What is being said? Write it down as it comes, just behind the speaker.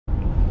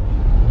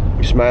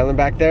You smiling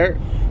back there?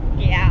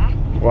 Yeah.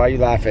 Why are you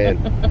laughing?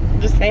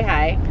 Just say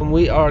hi.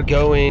 We are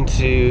going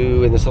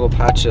to, in this little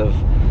patch of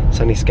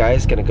sunny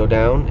skies, gonna go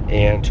down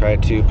and try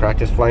to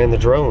practice flying the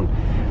drone.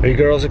 Are you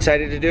girls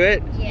excited to do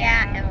it?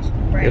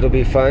 Yeah. It'll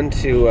be fun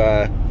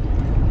to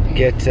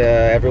get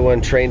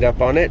everyone trained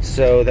up on it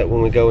so that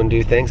when we go and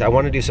do things, I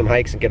want to do some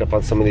hikes and get up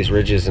on some of these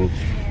ridges and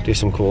do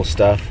some cool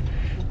stuff.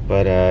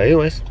 But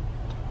anyways,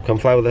 come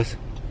fly with us.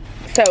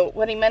 So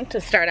what he meant to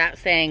start out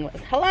saying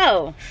was,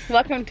 hello,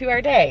 welcome to our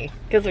day,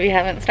 because we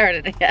haven't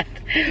started it yet.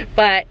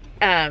 But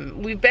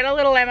we've been a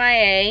little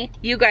MIA.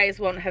 You guys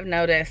won't have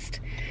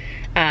noticed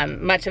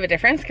much of a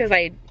difference because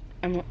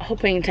I'm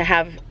hoping to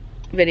have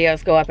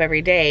videos go up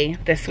every day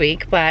this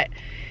week, but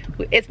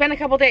it's been a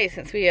couple days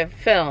since we have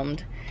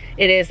filmed.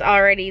 It is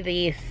already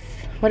the,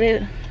 what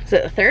is it,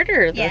 the 3rd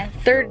or the Yes.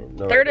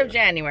 3rd of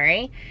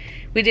January.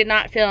 We did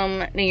not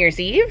film New Year's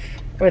Eve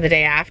or the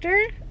day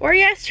after or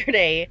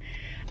yesterday.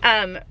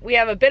 We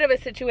have a bit of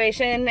a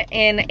situation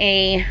in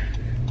a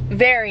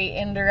very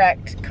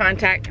indirect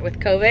contact with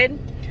COVID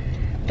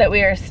that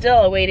we are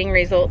still awaiting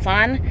results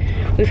on.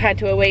 We've had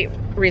to await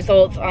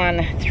results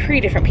on 3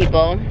 different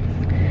people.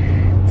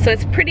 So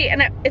it's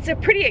a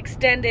pretty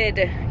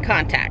extended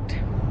contact.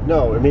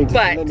 No, it means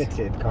But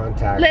limited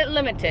contact.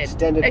 Limited.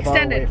 Extended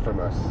far away from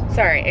us.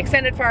 Sorry,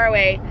 extended far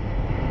away.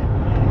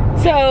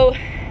 So,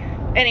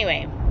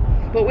 anyway,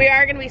 but we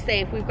are going to be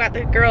safe. We've got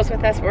the girls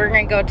with us. We're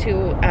going to go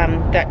to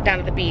down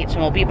to the beach, and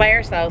we'll be by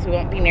ourselves. We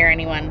won't be near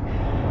anyone.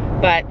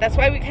 But that's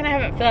why we kind of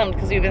haven't filmed,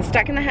 because we've been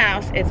stuck in the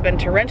house. It's been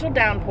torrential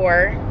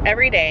downpour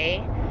every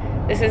day.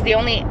 This is the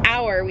only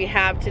hour we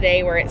have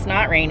today where it's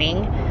not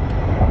raining.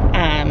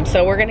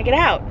 So we're going to get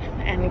out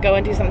and go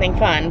and do something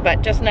fun.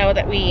 But just know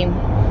that we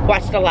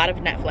watched a lot of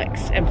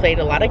Netflix and played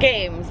a lot of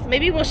games.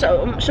 Maybe we'll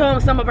show them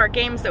some of our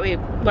games that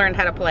we've learned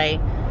how to play.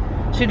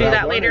 Should we do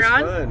that later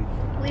on?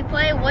 Fun. We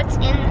play It's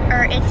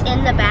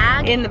in the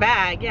Bag. In the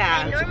Bag,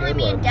 yeah. And normally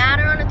me and Dad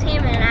are on a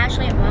team, and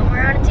Ashley and Mom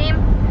are on a team.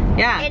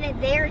 Yeah.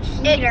 And they're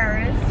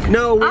cheaters.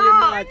 No, we did Oh,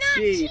 not We're not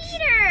cheat.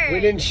 cheaters. We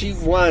didn't cheat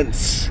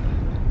once.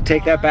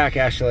 Take that back,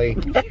 Ashley.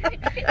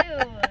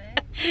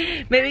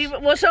 Maybe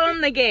we'll show them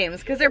the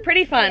games because they're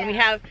pretty fun. Yeah. We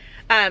have,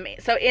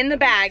 so In the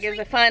Bag is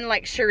a fun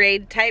like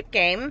charade type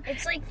game.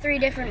 It's like 3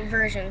 different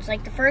versions.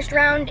 Like the first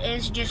round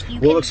is just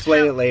We'll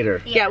explain it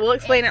later. Yeah, we'll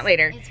explain it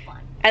later. It's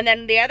fun. And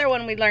then the other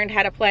one we learned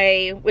how to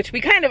play, which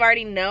we kind of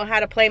already know how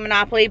to play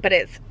Monopoly, but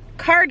it's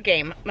card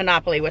game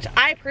Monopoly, which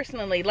I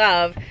personally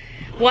love.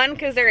 One,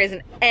 because there is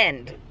an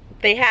end.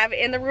 They have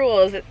in the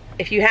rules,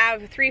 if you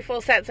have 3 full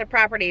sets of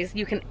properties,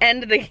 you can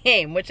end the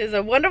game, which is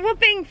a wonderful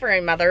thing for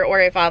a mother or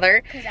a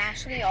father. Because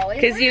Ashley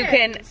always Because you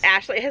can, wins.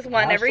 Ashley has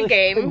won every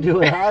Ashley's game.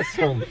 doing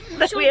awesome.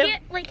 She'll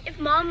get, like, if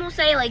Mom will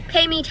say, like,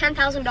 pay me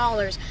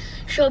 $10,000,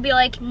 she'll be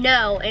like,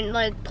 no, and,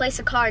 like, place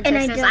a card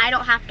that says I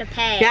don't have to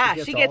pay. Yeah,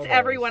 She she gets gets all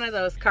every those. one of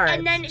those cards.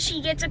 And then she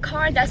gets a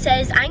card that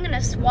says, I'm going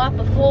to swap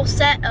a full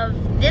set of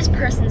this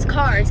person's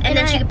cards. And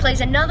then she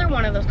plays another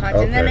one of those cards,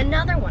 and then Okay.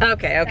 another one.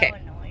 Okay, okay.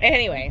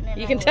 Anyway,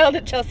 you can tell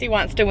that Chelsea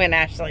wants to win,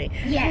 Ashley.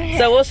 Yeah.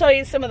 So we'll show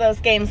you some of those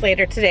games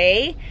later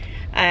today,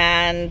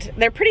 and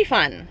they're pretty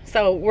fun.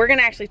 So we're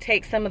gonna actually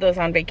take some of those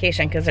on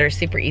vacation because they're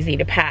super easy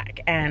to pack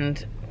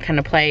and kind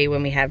of play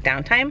when we have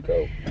downtime.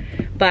 Go.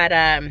 But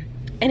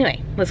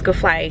anyway, let's go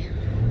fly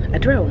a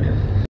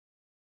drone.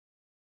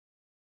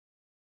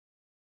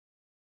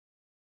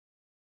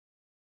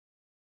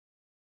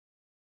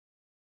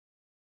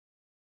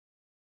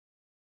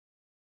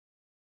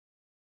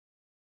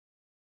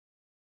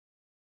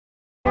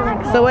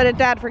 So what did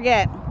Dad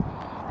forget?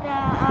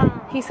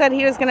 He said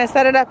he was gonna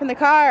set it up in the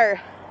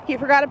car. He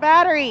forgot a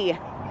battery.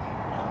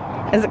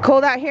 Is it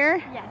cold out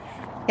here? Yes.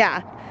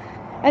 Yeah.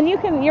 And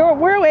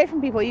we're away from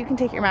people. You can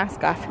take your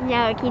mask off.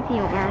 No, it keeps you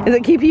warm. Does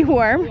it keep you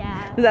warm?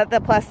 Yeah. Is that the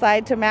plus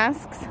side to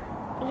masks?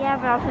 Yeah,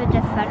 but also it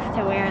just sucks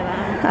to wear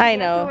them. I You have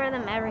know. to wear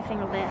them every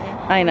single day.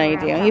 I know you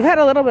do. You've had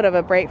a little bit of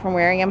a break from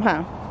wearing them,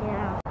 huh?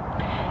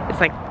 Yeah. It's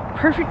like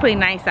perfectly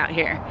nice out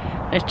here.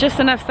 There's just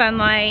enough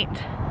sunlight.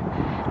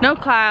 No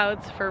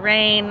clouds for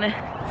rain.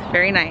 It's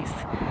very nice.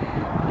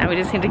 Now we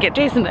just need to get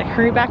Jason to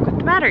hurry back with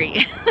the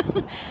battery.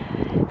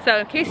 So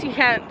in case you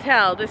can't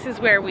tell, this is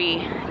where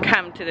we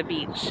come to the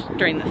beach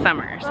during the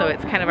summer. So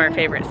it's kind of our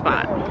favorite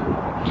spot.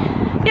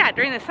 Yeah,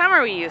 during the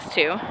summer we used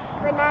to.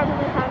 But now we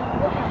have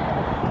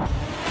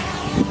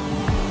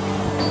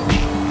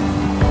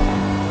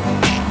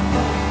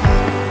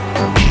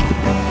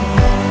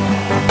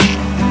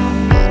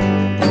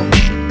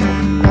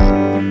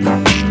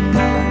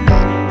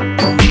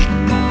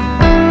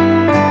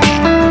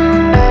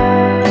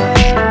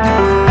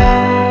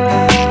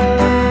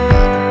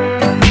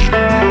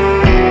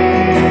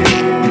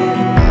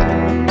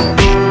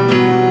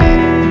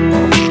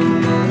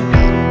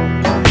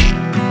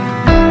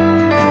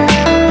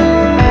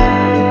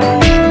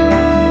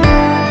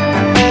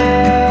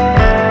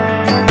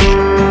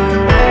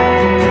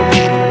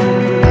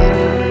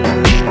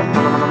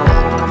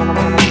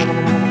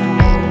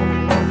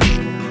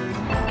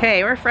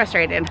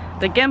frustrated.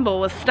 The gimbal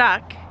was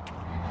stuck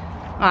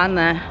on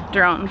the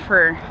drone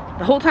for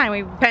the whole time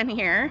we've been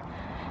here,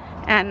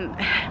 and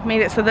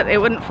made it so that it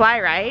wouldn't fly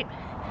right,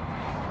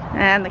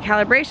 and the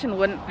calibration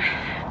wouldn't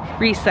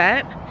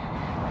reset.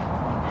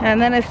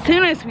 And then as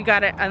soon as we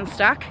got it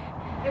unstuck,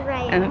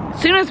 and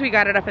as soon as we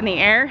got it up in the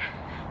air,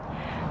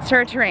 it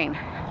started to rain.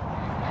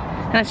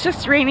 And it's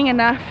just raining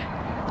enough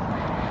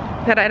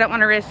that I don't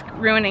want to risk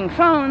ruining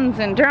phones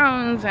and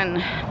drones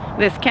and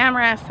this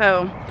camera,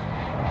 so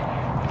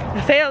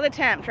a failed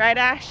attempt, right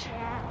Ash?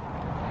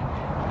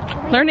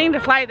 Yeah. Learning to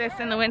fly this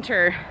in the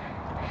winter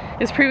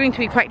is proving to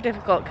be quite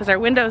difficult because our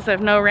windows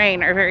of no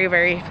rain are very,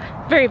 very,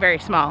 very, very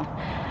small.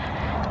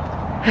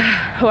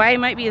 Hawaii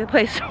might be the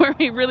place where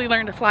we really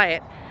learn to fly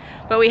it,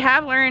 but we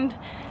have learned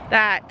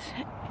that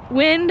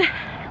wind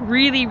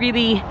really,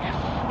 really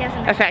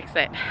affects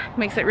it.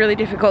 Makes it really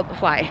difficult to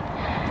fly.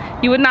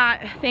 You would not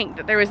think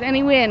that there was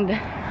any wind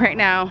right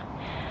now.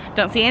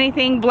 Don't see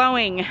anything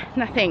blowing,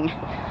 nothing.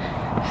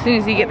 As soon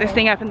as you get this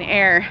thing up in the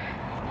air,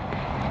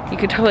 you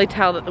could totally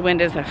tell that the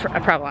wind is a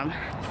problem.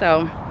 So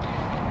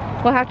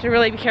we'll have to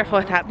really be careful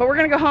with that. But we're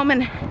gonna go home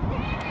and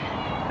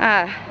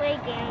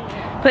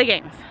play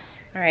games.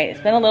 All right,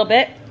 it's been a little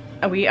bit.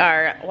 We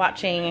are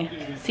watching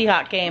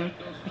Seahawk game.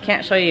 I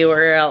can't show you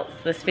or else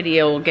this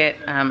video will get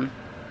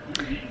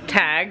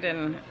tagged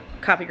and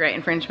copyright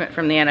infringement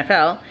from the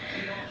NFL.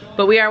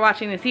 But we are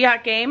watching the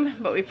Seahawk game,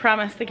 but we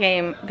promised the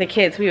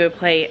kids we would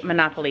play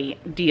Monopoly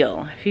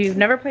Deal. If you've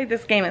never played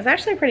this game, it's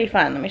actually pretty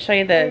fun. Let me show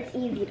you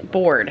the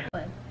board.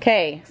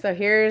 Okay, so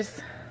here's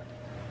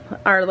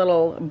our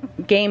little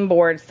game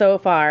board so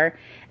far.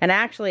 And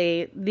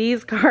actually,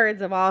 these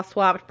cards have all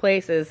swapped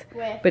places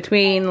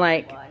between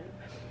like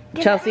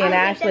Chelsea and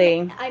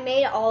Ashley. I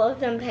made all of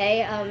them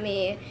pay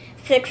me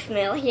 $6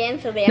 million,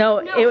 so they no,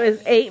 it was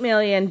 $8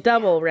 million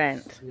double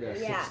rent.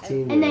 Yeah,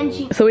 and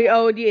then so we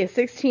owed you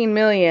 $16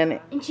 million.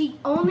 And she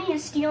only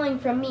is stealing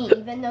from me,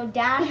 even though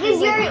Dad has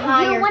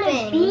higher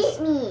things.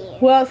 Beat me.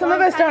 Well, some of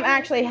us don't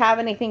actually have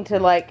anything to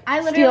like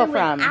steal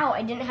from.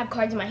 I didn't have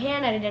cards in my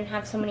hand. I didn't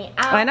have so many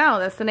out. I know,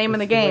 that's the name of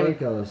the game.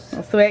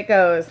 That's the way it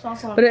goes.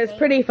 But it's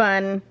pretty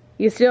fun.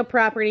 You steal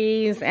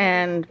properties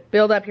and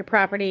build up your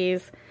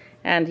properties,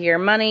 and your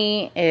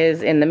money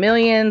is in the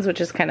millions,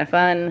 which is kind of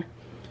fun.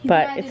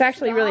 But it's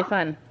actually really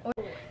fun.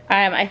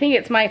 I think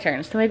it's my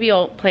turn, so maybe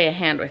I'll play a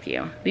hand with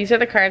you. These are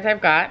the cards I've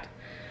got.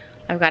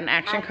 I've got an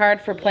action card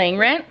for playing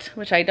rent,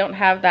 which I don't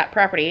have that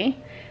property.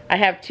 I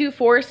have 2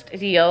 forced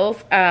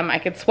deals. I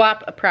could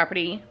swap a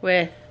property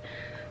with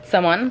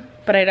someone,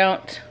 but I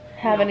don't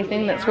have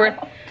anything that's worth...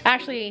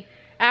 Ashley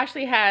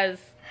has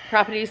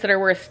properties that are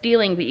worth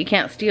stealing, but you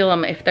can't steal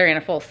them if they're in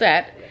a full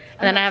set.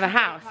 And then I have a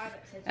house,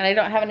 and I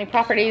don't have any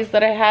properties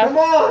that I have.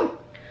 Come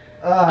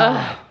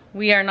on!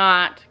 We are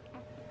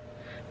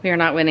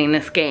not winning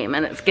this game,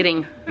 and it's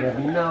getting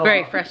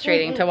very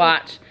frustrating to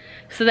watch.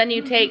 So then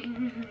you take,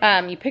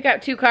 you pick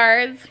out 2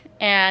 cards,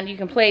 and you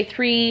can play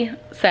 3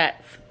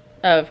 sets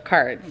of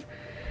cards.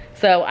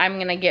 So I'm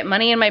gonna get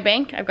money in my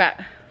bank. I've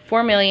got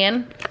 $4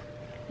 million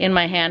in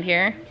my hand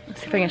here.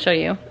 Let's see if I can show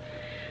you.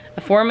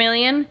 A $4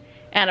 million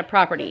and a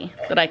property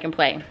that I can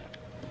play.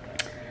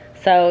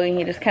 So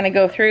you just kind of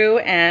go through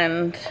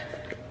and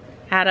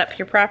add up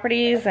your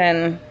properties,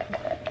 and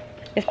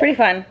it's pretty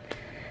fun.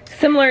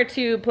 Similar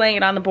to playing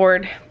it on the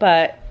board,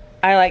 but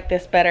I like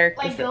this better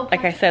because,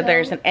 like I said,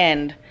 there's an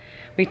end.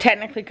 We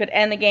technically could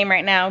end the game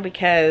right now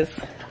because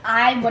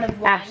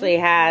Ashley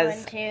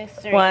has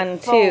 1,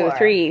 2,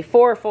 3,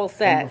 4 full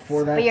sets.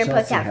 But you're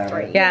supposed to have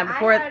 3. Yeah,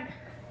 before I had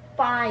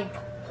 5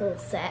 whole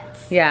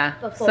sets. Yeah,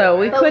 before. So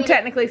we could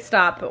technically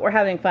stop, but we're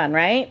having fun,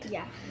 right?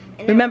 Yeah.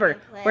 Remember,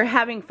 we're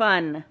having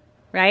fun,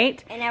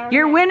 right?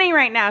 You're winning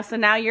right now, so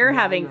now you're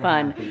having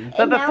fun.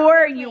 But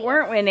before you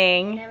weren't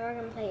winning. Now we're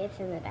gonna play It's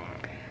in the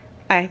Bag.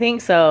 I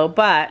think so,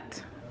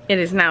 but it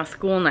is now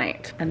school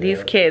night, and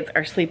these kids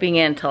are sleeping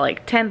in till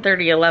like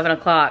 10:30, 11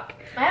 o'clock,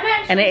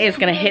 and it is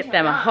gonna hit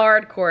them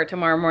hardcore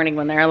tomorrow morning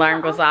when their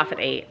alarm goes off at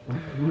 8.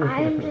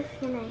 I'm just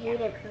gonna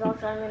hate it because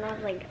also I'm gonna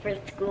have, like, for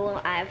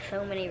school, I have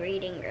so many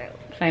reading groups.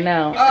 I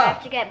know. So I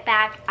have to get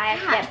back,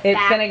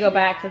 It's gonna go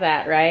back to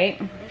that, right?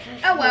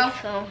 Oh well.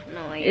 So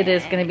annoying. It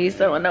is gonna be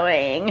so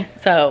annoying.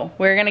 So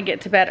we're gonna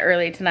get to bed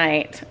early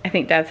tonight. I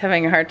think Dad's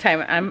having a hard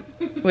time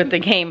with the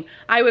game.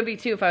 I would be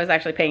too if I was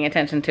actually paying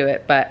attention to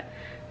it, but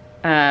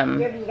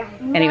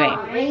anyway,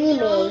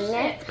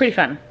 it's pretty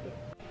fun.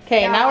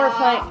 Okay, now we're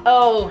playing.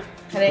 Oh,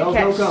 I didn't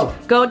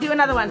catch. Go do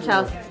another one,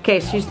 Chelsea. Okay,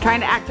 she's trying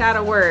to act out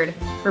a word.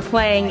 We're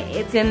playing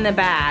It's in the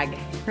Bag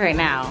right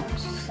now.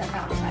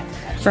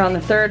 We're on the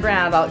 3rd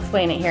round. I'll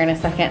explain it here in a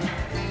second.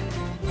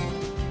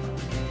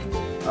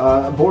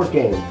 A board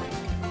game.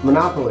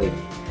 Monopoly.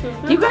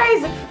 You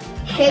guys.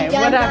 Okay,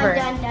 whatever.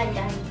 Done.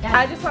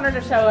 I just wanted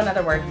to show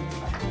another word.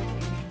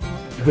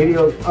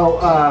 Video.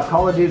 Oh,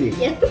 Call of Duty.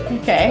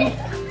 Okay.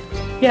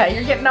 Yeah,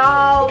 you're getting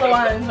all the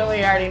ones that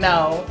we already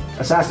know.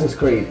 Assassin's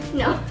Creed.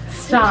 No.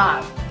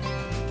 Stop.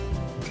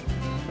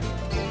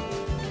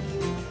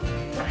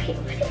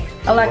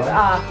 Alexa,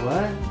 off.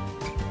 What?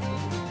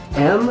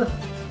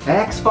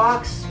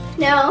 Xbox?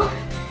 No.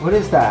 What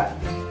is that?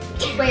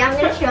 Wait, I'm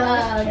gonna show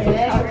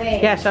them.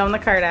 Yeah, show them the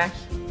card, Ash.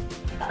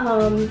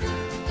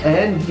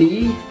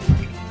 NV.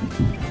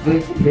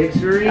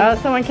 Victory. Oh,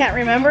 someone can't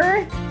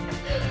remember?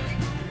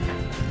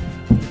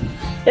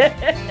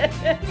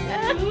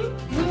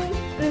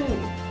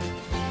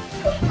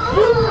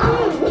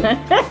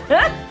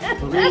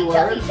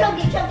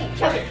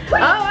 Chubby.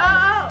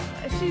 Oh.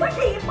 She's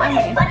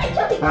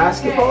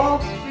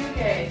Basketball.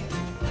 okay.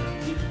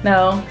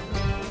 No.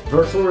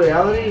 Virtual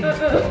reality.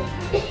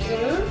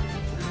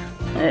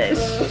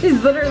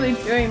 She's literally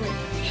doing.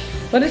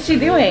 What is she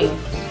doing?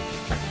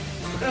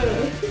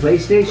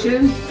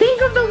 PlayStation.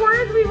 Think of the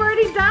words we've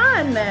already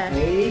done.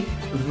 A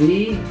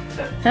V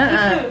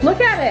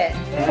Look at it.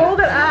 Hold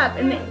it up.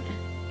 And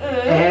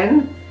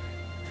N.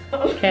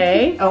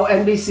 okay. Oh,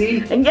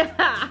 NBC.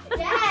 Yeah.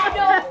 Dad,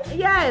 no.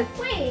 Yes.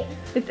 Wait.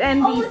 It's Oh,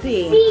 NBC. it's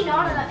C,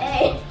 not an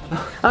A.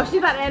 Oh, she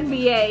thought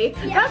NBA.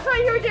 Yeah. That's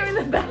why you were doing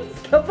the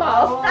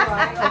basketball.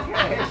 Alright,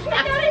 okay. I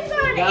thought it's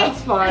not an A.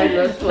 That's fine.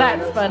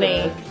 That's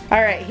funny.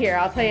 All right, here,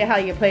 I'll tell you how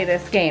you play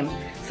this game.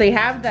 So you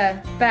have the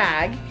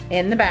bag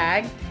in the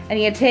bag, and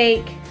you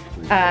take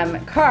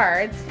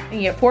cards,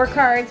 and you get 4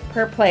 cards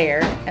per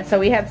player. And so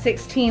we had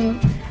 16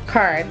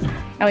 cards,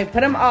 and we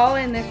put them all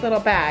in this little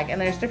bag,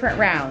 and there's different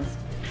rounds.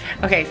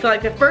 Okay, so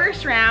like the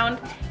first round,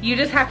 you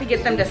just have to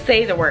get them to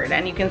say the word,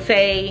 and you can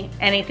say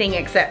anything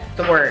except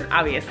the word,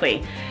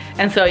 obviously.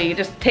 And so you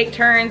just take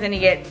turns, and you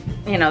get,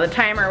 you know, the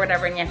timer or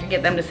whatever, and you have to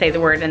get them to say the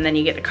word, and then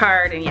you get the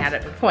card, and you add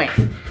it for points.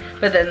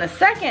 But then the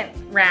second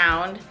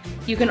round,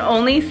 you can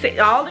only say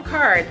all the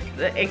cards,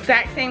 the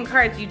exact same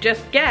cards you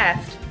just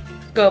guessed,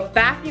 go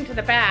back into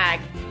the bag,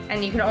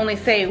 and you can only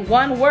say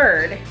 1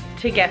 word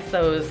to guess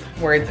those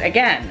words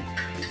again.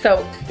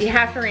 So you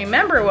have to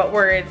remember what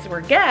words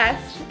were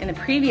guessed in the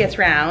previous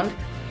round,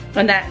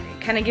 and that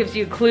kind of gives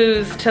you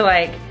clues to,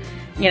 like,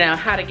 you know,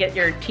 how to get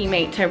your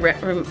teammate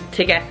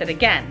to guess it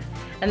again.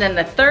 And then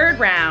the third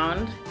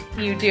round,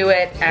 you do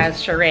it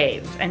as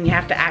charades, and you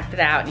have to act it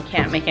out, and you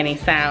can't make any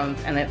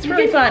sounds, and it's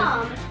really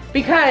fun.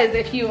 Because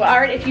if you've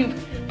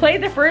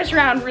played the first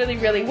round really,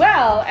 really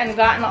well and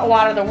gotten a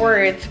lot of the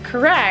words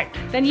correct,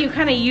 then you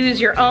kind of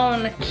use your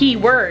own key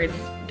words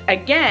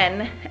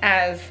again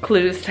as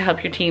clues to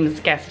help your teams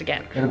guess it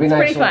again. It'll be it's nice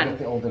pretty to fun. get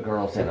the older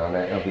girls in on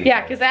it.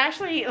 Yeah, because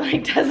Ashley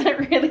like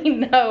doesn't really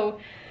know.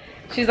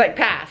 She's like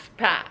pass,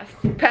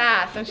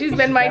 and she's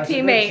been my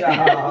teammate.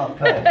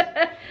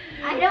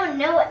 I don't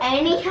know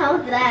any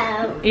of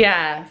them.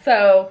 Yeah,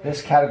 so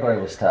this category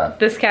was tough.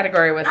 This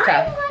category was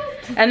tough.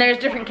 And there's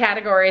different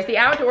categories. The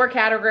outdoor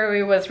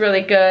category was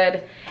really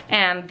good,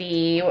 and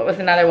the, what was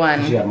another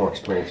one? You have more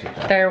experience with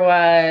that. There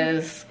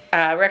was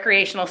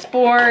recreational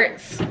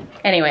sports.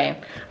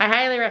 Anyway, I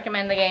highly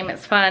recommend the game.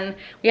 It's fun.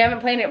 We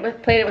haven't played it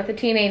with the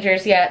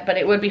teenagers yet, but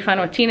it would be fun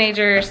with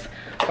teenagers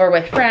or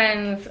with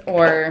friends,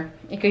 or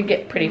it could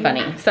get pretty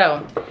funny.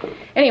 So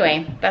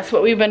anyway, that's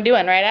what we've been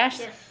doing, right, Ash?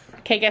 Yes.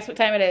 Okay, guess what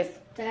time it is?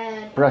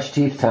 Dad. Brush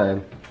teeth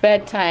time.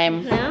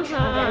 Bedtime.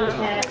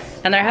 Uh-huh.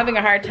 And they're having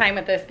a hard time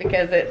with this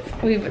because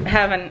we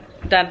haven't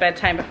done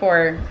bedtime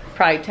before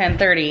probably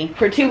 10:30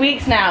 for 2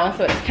 weeks now,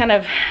 so it's kind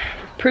of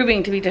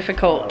proving to be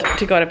difficult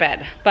to go to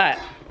bed. But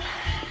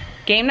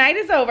game night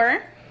is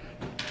over.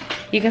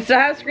 You can still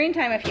have screen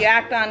time if you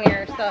act on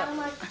your stuff.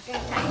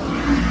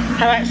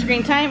 How much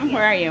screen time?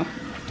 Where are you?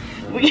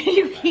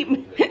 You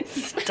keep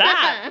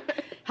stop.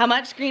 How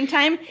much screen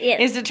time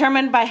is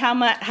determined by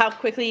how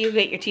quickly you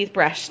get your teeth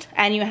brushed,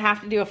 and you have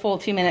to do a full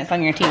 2 minutes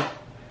on your teeth.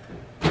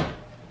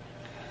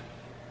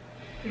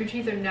 Your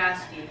teeth are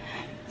nasty.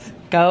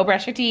 Go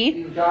brush your teeth.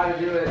 You gotta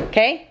do it.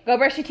 Okay, go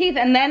brush your teeth,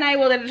 and then I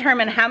will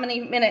determine how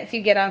many minutes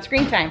you get on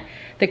screen time.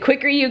 The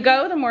quicker you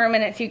go, the more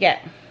minutes you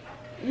get.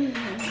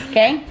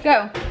 Okay,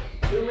 go.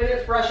 2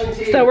 minutes brushing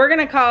teeth. So we're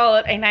gonna call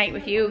it a night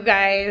with you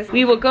guys.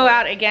 We will go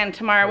out again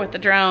tomorrow with the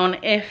drone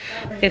if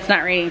it's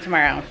not raining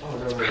tomorrow.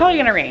 It's probably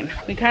gonna rain.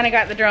 We kind of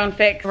got the drone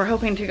fixed. We're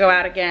hoping to go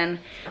out again.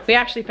 We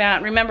actually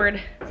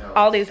remembered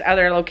all these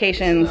other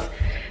locations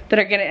that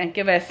are gonna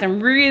give us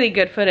some really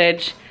good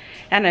footage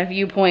and a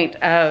viewpoint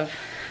of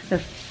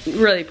this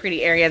really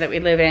pretty area that we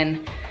live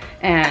in,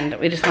 and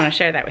we just want to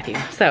share that with you.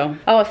 So,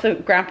 oh, so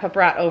Grandpa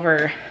brought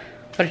over,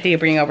 what did he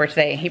bring over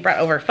today? He brought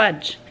over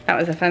fudge. That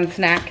was a fun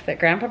snack that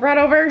Grandpa brought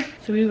over.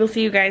 So we will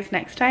see you guys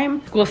next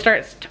time. School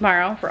starts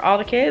tomorrow for all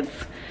the kids,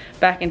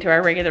 back into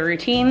our regular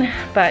routine,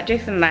 but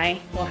Jason and I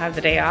will have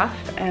the day off,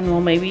 and we'll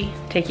maybe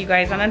take you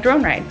guys on a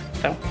drone ride.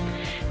 So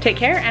take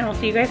care, and we'll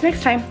see you guys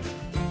next time.